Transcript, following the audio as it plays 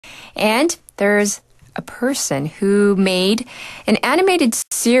And there's a person who made an animated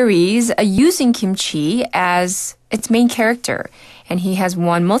series using kimchi as its main character. And he has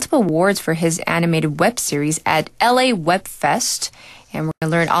won multiple awards for his animated web series at LAweb Fest. And we're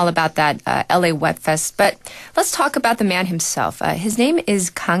going to learn all about that LAweb Fest. But let's talk about the man himself. His name is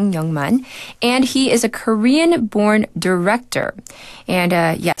Kang Young+Man, and he is a Korean-born director. And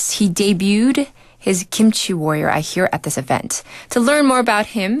yes, he debuted his Kimchi Warrior, I hear, at this event. To learn more about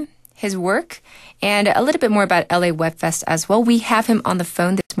him, his work, and a little bit more about LAweb Fest as well, we have him on the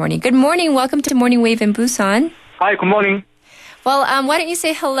phone this morning. Good morning. Welcome to Morning Wave in Busan. Hi, good morning. Well, why don't you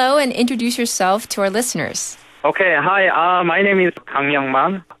say hello and introduce yourself to our listeners? Okay, hi, my name is Kang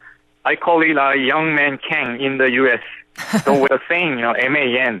Young+Man. I call it Young+Man+Kang in the U.S. So we're saying,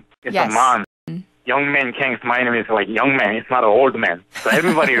 M-A-N, it's Yes. a man. Young+Man+Kang, my name is like young man, it's not an old man. So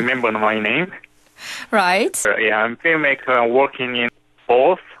everybody remember my name. Right. Yeah, I'm a filmmaker working in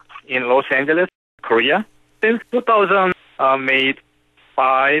both in Los Angeles, Korea. Since 2000, made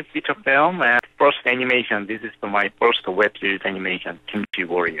 5 feature film and first animation. This is my first web series animation, Kimchi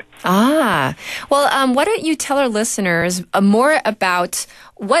Warrior. Ah, well, why don't you tell our listeners more about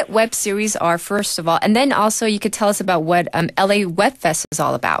what web series are, first of all, and then also you could tell us about what LAweb Fest is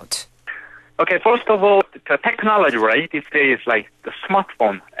all about. Okay, first of all, the technology, right? These days, like the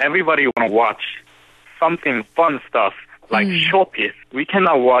smartphone. Everybody want to watch something fun stuff like showpiece. We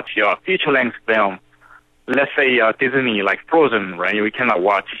cannot watch a feature-length film. Let's say Disney, like Frozen, right? We cannot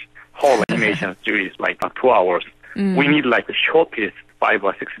watch whole animation series like 2 hours. We need like a short piece, 5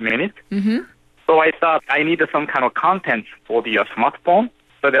 or 6 minutes. So I thought I needed some kind of content for the smartphone.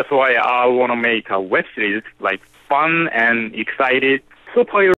 So that's why I want to make a web series, like fun and excited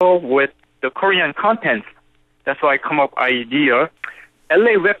superhero with the Korean content. That's why I come up idea.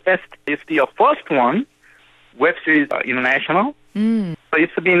 LAweb Fest is the first one, web series international. So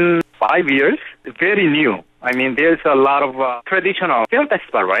it's been 5 years. It's very new. I mean, there's a lot of traditional film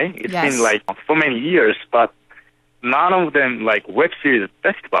festival, right? It's Yes. been like so many years, but none of them like web series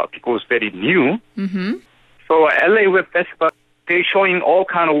festival because very new. So LAweb Festival, they're showing all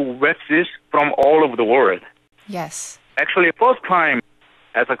kind of web series from all over the world. Yes. Actually, first time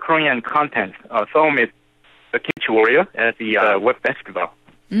as a Korean content, film it the Kimchi Warrior at the web festival.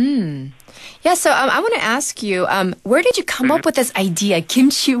 Yeah, so I want to ask you, where did you come up with this idea,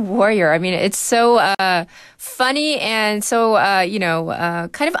 Kimchi Warrior? I mean, it's so funny and so,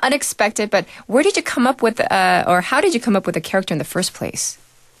 kind of unexpected, but where did you come up with, or how did you come up with the character in the first place?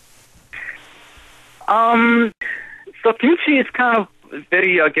 So kimchi is kind of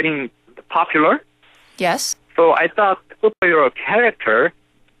very getting popular. Yes. So I thought superhero character,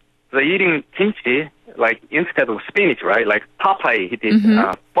 the eating kimchi, like instead of spinach, right? Like Popeye, he did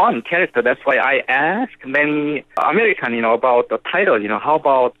fun character. That's why I asked many American, about the title. How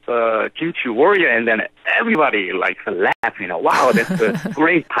about Kimchi Warrior? And then everybody like laugh. Wow, that's a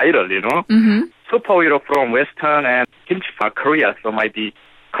great title. Superhero from Western and kimchi from Korea, so might be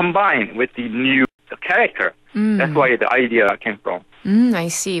combined with the new character. That's why the idea came from. I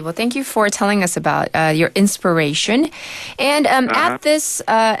see. Well, thank you for telling us about your inspiration. And at this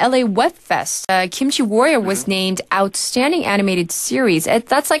LAweb Fest, Kimchi Warrior was named Outstanding Animated Series.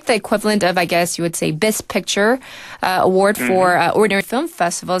 That's like the equivalent of, I guess you would say, Best Picture Award for Ordinary Film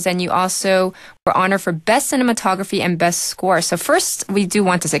Festivals. And you also were honored for Best Cinematography and Best Score. So first, we do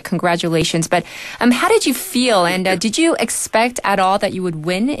want to say congratulations. But how did you feel? And did you expect at all that you would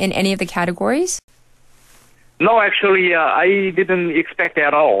win in any of the categories? No, actually, I didn't expect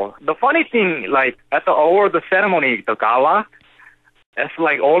at all. The funny thing, like at the award ceremony, the gala, it's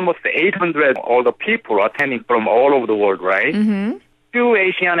like almost 800 all the people attending from all over the world, right? Few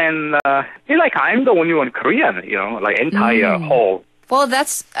Asian and feel like I'm the only one Korean, like entire hall. Well,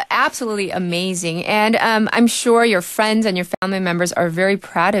 that's absolutely amazing. And I'm sure your friends and your family members are very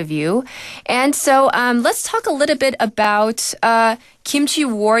proud of you. And so let's talk a little bit about Kimchi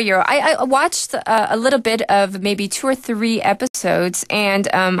Warrior. I watched a little bit of maybe 2 or 3 episodes. And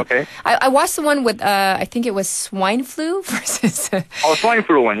I watched the one with, I think it was swine flu versus... Swine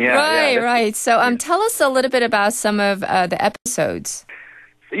flu one, yeah. Right. So tell us a little bit about some of the episodes.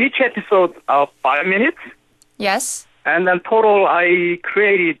 Each episode, 5 minutes. Yes. And then total, I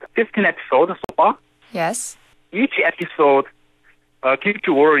created 15 episodes so far. Yes. Each episode,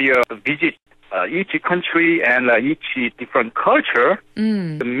 Kimchi Warrior visit each country and each different culture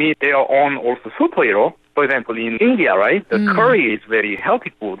to meet their own also superhero. For example, in India, right, the curry is very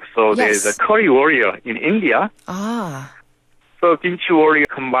healthy food. So there's a curry warrior in India. Ah. So Kimchi Warrior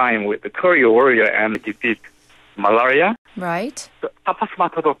combined with the curry warrior and defeat malaria. Right. Tapas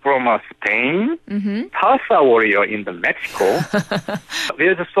matador from Spain. Mm-hmm. Salsa warrior in the Mexico.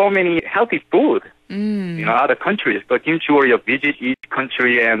 There's so many healthy food in other countries. So kimchi warrior visit each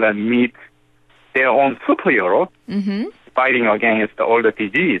country and meet their own superhero fighting against all the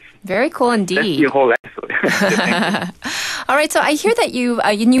disease. Very cool That's indeed. the whole episode. All right, so I hear that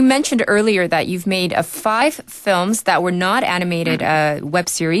you mentioned earlier that you've made 5 films that were not animated web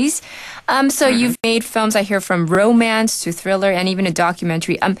series. So you've made films, I hear, from romance to thriller and even a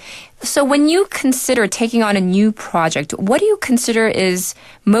documentary. So when you consider taking on a new project, what do you consider is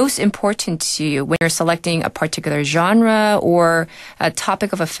most important to you when you're selecting a particular genre or a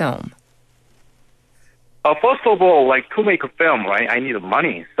topic of a film? First of all, like to make a film, right, I need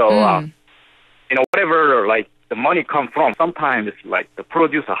money. So, whatever, like, the money come from, sometimes like the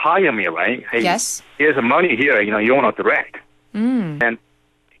producer hire me, right? Hey, Yes. here's the money here, you want to direct. And,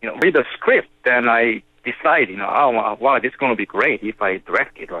 read the script, then I decide, oh, wow, this is going to be great if I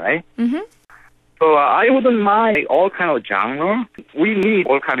direct it, right? Mm-hmm. So I wouldn't mind all kind of genre. We need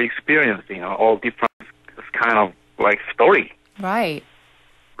all kind of experience, all different kind of like story. Right.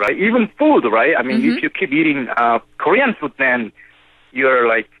 Right? Even food, right? I mean, if you keep eating Korean food, then you're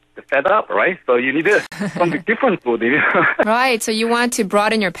like fed up, right? So you need something different food. Right. So you want to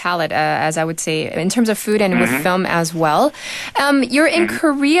broaden your palette, as I would say, in terms of food and with film as well. You're in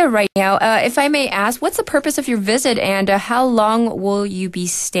Korea right now. If I may ask, what's the purpose of your visit and how long will you be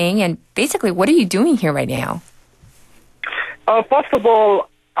staying? And basically, what are you doing here right now? First of all,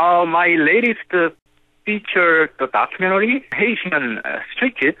 my latest feature, the documentary, Haitian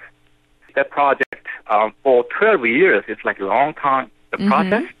Street Kids, that project for 12 years. It's like a long time, the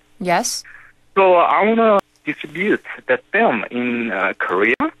process. Yes. So I want to distribute that film in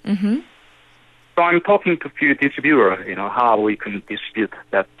Korea. So I'm talking to a few distributors, how we can distribute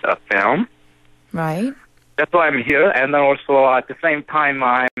that film. Right. That's why I'm here. And then also at the same time,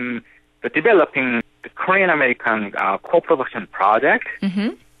 I'm developing the Korean-American co-production project.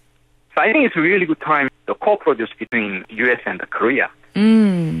 So I think it's a really good time to co-produce between U.S. and Korea.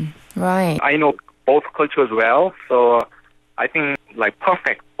 Right. I know both cultures well, so I think like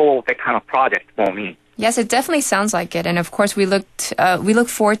perfect for that kind of project for me. Yes, it definitely sounds like it. And of course, we look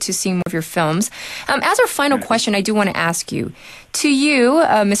forward to seeing more of your films. As our final question, I do want to ask you, to you,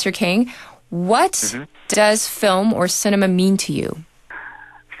 Mr. Kang, what does film or cinema mean to you?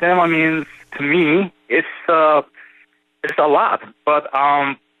 Cinema means, to me, it's a lot, but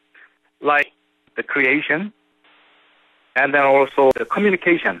like the creation and then also the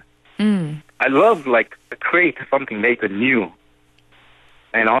communication. I love like create something, make it new.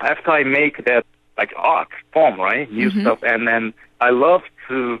 After I make that like art form, right, new stuff, and then I love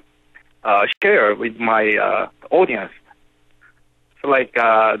to share with my audience. So like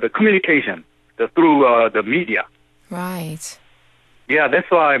the communication through the media. Right. Yeah, that's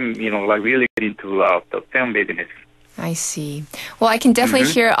why I'm like really into the film business. I see. Well, I can definitely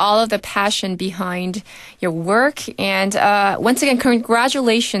hear all of the passion behind your work. And once again,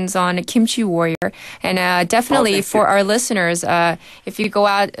 congratulations on Kimchi Warrior. And definitely for our listeners, if you go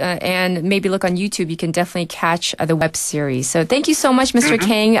out and maybe look on YouTube, you can definitely catch the web series. So thank you so much, Mr.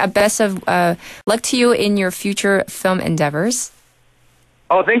 Kang. Best of luck to you in your future film endeavors.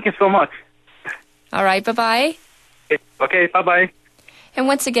 Oh, thank you so much. All right. Bye-bye. Okay, bye-bye. And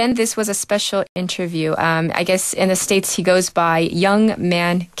once again, this was a special interview. I guess in the States, he goes by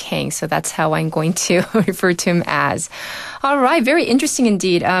Young+Man+Kang. So that's how I'm going to refer to him as. All right. Very interesting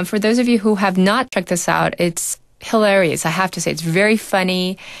indeed. For those of you who have not checked this out, it's hilarious. I have to say, it's very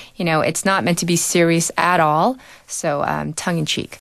funny. It's not meant to be serious at all. So tongue in cheek.